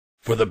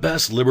For the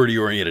best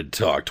liberty-oriented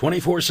talk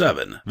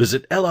 24/7,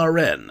 visit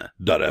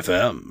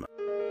LRN.FM.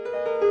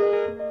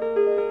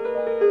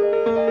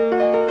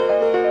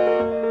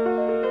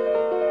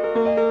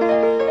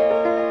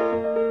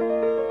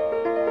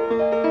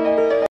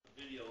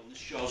 This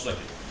shows like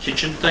a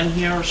kitchen thing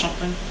here or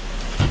something.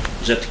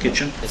 Is that the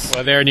kitchen?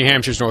 Well, there in New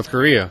Hampshire's North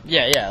Korea.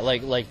 Yeah,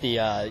 like the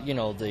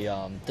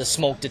the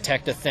smoke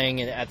detector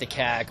thing at the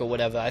CAC or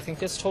whatever. I think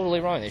that's totally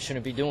wrong. They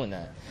shouldn't be doing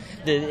that.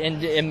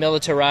 And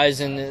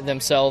militarizing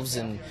themselves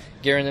and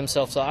gearing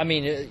themselves up. I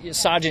mean,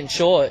 Sergeant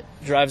Short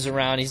drives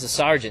around. He's a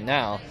sergeant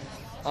now.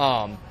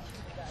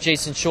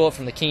 Jason Short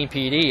from the Keene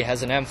PD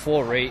has an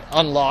M4 rate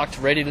unlocked,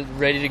 ready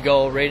to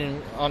go, right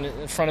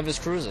in front of his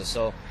cruiser.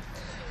 So,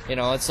 you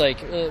know, it's like,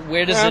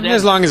 where does it end?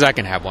 As long as I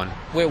can have one.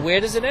 Where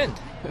does it end?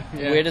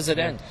 Yeah. Where does it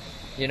end?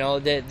 You know,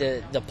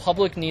 the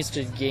public needs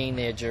to gain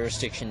their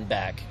jurisdiction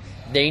back.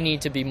 They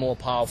need to be more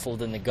powerful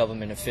than the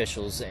government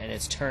officials, and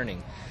it's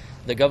turning.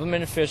 The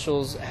government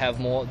officials have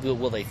more.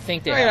 Well, they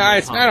think they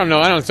have more power. I don't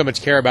know. I don't so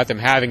much care about them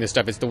having this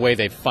stuff. It's the way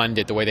they fund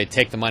it, the way they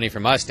take the money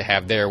from us to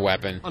have their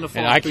weapon.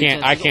 And I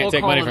can't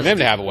take money from them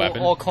to have a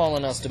weapon. Or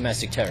calling us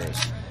domestic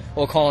terrorists,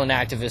 or calling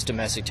activists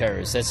domestic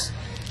terrorists.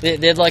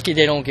 They're lucky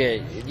they don't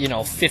get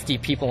 50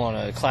 people on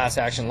a class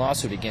action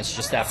lawsuit against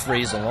just that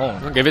phrase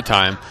alone. I'll give it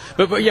time.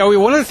 But yeah,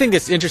 one of the things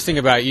that's interesting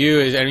about you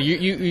is, and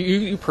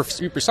you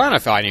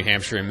personify New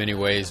Hampshire in many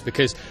ways,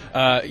 because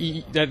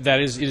it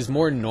is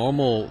more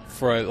normal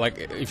for, like,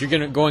 if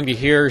you're going to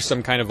hear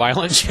some kind of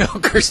violent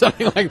joke or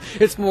something, like,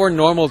 it's more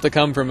normal to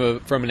come from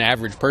an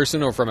average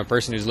person or from a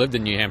person who's lived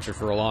in New Hampshire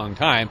for a long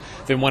time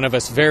than one of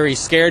us very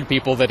scared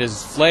people that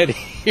has fled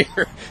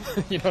here.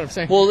 You know what I'm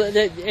saying? Well,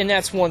 and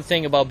that's one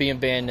thing about being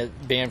banned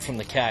from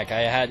the CAC.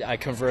 I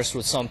conversed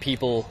with some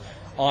people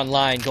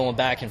online going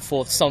back and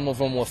forth. Some of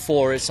them were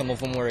for it, some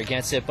of them were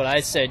against it. But I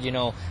said,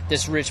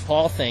 this Rich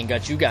Paul thing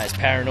got you guys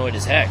paranoid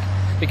as heck.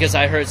 Because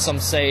I heard some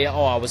say,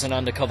 oh, I was an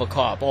undercover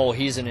cop. Oh,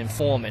 he's an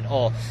informant.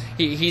 Oh,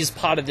 he's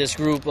part of this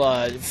group,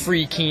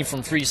 Free Keene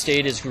from Free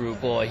Staters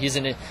group. Or he's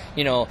an,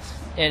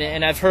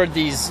 and I've heard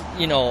these,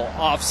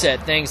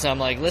 offset things. And I'm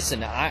like,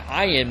 listen,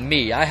 I am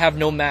me. I have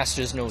no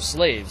masters, no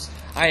slaves.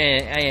 I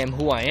am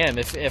who I am.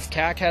 If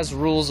CAC has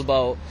rules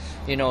about,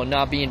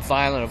 not being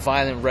violent or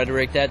violent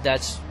rhetoric,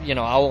 that's,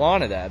 I'll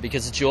honor that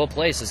because it's your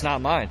place. It's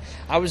not mine.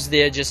 I was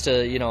there just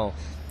to,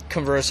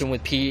 conversing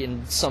with Pete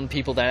and some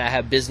people that I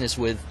have business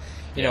with.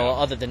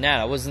 Other than that,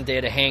 I wasn't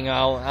there to hang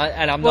out.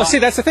 Well, see,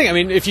 that's the thing. I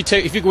mean, if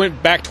you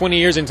went back 20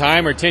 years in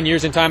time or 10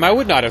 years in time, I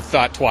would not have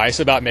thought twice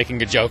about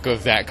making a joke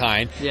of that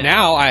kind. Yeah.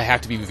 Now I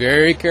have to be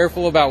very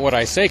careful about what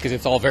I say because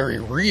it's all very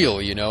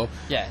real,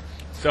 Yeah.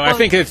 So I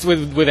think it's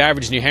with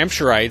average New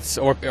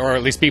Hampshireites, or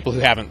at least people who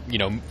haven't,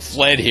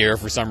 fled here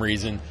for some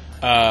reason.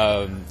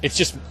 It's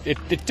just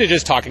they're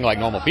just talking like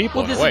normal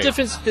people. Well,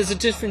 there's a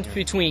difference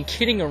between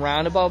kidding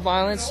around about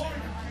violence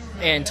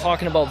and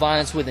talking about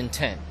violence with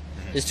intent.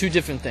 There's two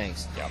different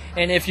things. Yep.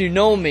 And if you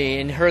know me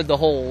and heard the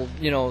whole,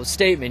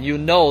 statement, you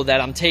know that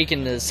I'm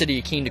taking the city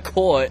of Keene to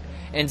court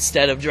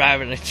instead of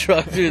driving a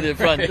truck through the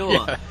front door.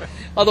 Yeah.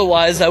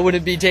 Otherwise, I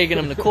wouldn't be taking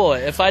them to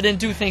court. If I didn't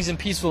do things in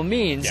peaceful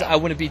means, yeah, I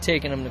wouldn't be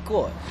taking them to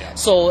court. Yeah.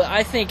 So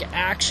I think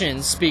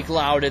actions speak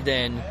louder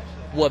than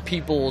what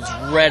people's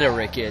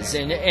rhetoric is.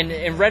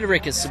 And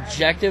rhetoric is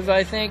subjective,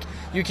 I think.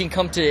 You can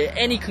come to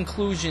any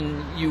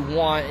conclusion you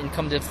want and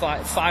come to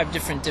five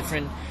different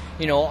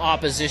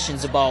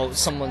oppositions about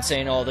someone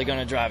saying, oh, they're going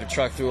to drive a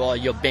truck through, or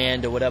you're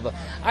banned or whatever.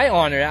 I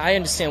honor it. I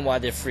understand why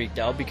they're freaked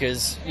out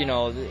because,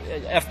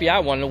 the f.b.i.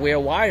 wanted to wear a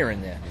wire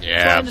in there.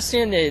 Yeah. So I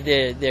understand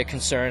their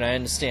concern. I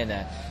understand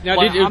that. Now,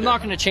 I'm not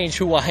going to change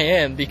who I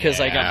am because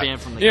I got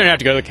banned from the CAC. You don't have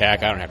to go to the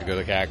CAC. I don't have to go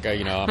to the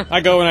CAC.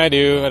 I go when I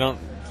do. I don't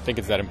think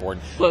it's that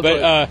important. But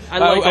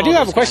I do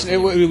have a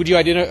question. Would you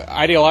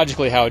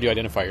ideologically, how would you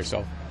identify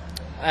yourself?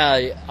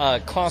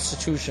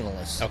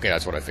 Constitutionalist. Okay,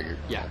 that's what I figured.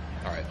 Yeah.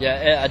 All right.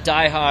 Yeah, a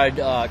diehard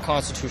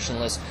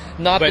constitutionalist.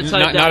 Not a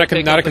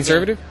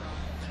conservative?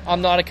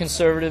 I'm not a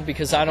conservative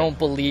because I don't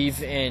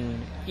believe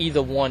in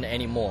either one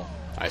anymore.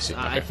 I see.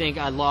 Okay. I think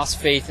I lost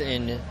faith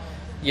in,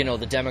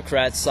 the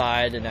Democrat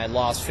side, and I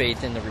lost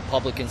faith in the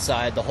Republican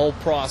side. The whole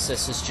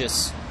process is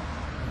just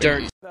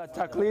dirt.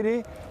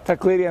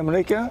 Taklidi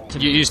America.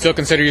 You still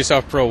consider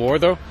yourself pro-war,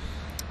 though?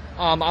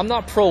 I'm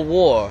not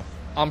pro-war.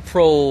 I'm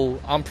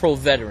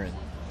pro-veteran.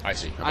 I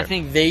see. Okay. I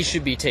think they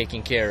should be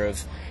taken care of.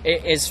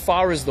 As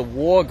far as the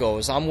war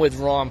goes, I'm with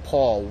Ron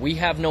Paul. We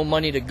have no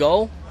money to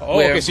go.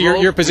 Oh, okay. So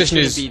your position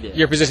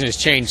has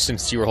changed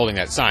since you were holding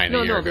that sign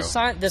a year ago.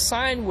 The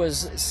sign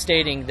was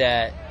stating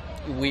that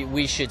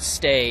we should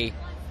stay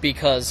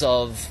because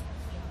of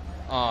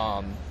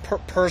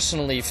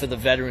personally for the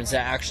veterans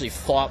that actually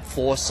fought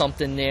for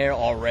something there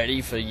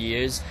already for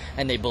years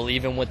and they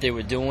believe in what they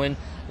were doing.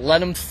 Let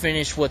them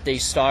finish what they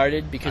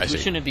started because we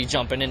shouldn't be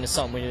jumping into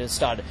something we didn't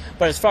start.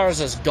 But as far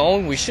as us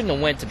going, we shouldn't have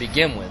went to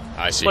begin with.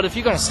 I see. But if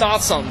you're going to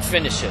start something,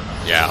 finish it.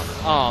 Yeah.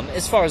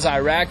 As far as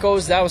Iraq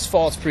goes, that was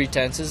false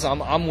pretenses.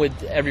 I'm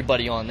with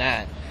everybody on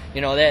that.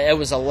 You know, that it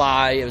was a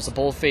lie. It was a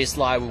bold-faced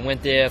lie. We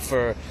went there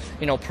for,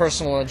 you know,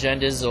 personal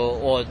agendas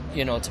or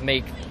you know, to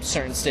make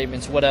certain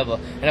statements, whatever.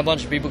 And a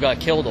bunch of people got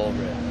killed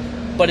over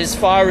it. But as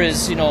far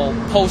as, you know,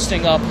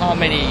 posting up how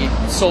many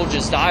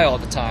soldiers die all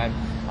the time,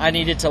 I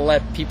needed to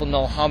let people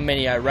know how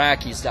many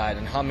Iraqis died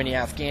and how many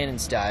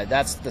Afghans died.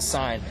 That's the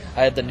sign.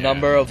 I had the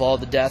number of all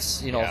the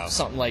deaths, you know,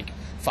 something like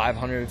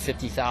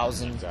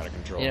 550,000. It's out of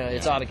control. You know,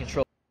 it's out of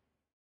control.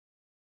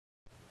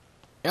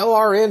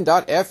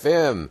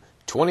 LRN.FM,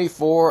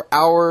 24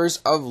 hours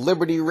of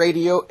Liberty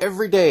Radio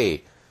every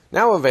day.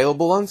 Now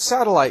available on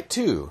satellite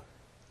too,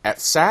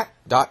 at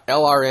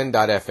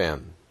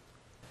sat.lrn.fm.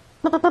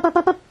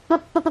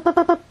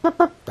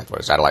 That's what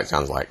a satellite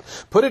sounds like.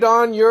 Put it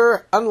on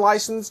your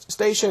unlicensed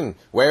station.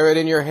 Wear it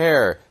in your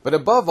hair. But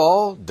above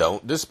all,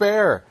 don't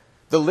despair.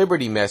 The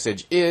Liberty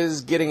message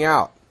is getting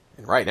out.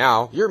 And right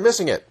now, you're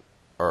missing it.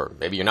 Or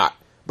maybe you're not.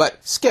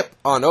 But skip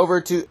on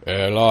over to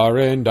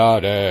LRN.FM.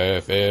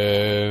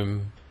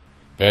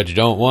 Feds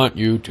don't want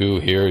you to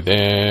hear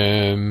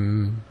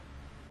them.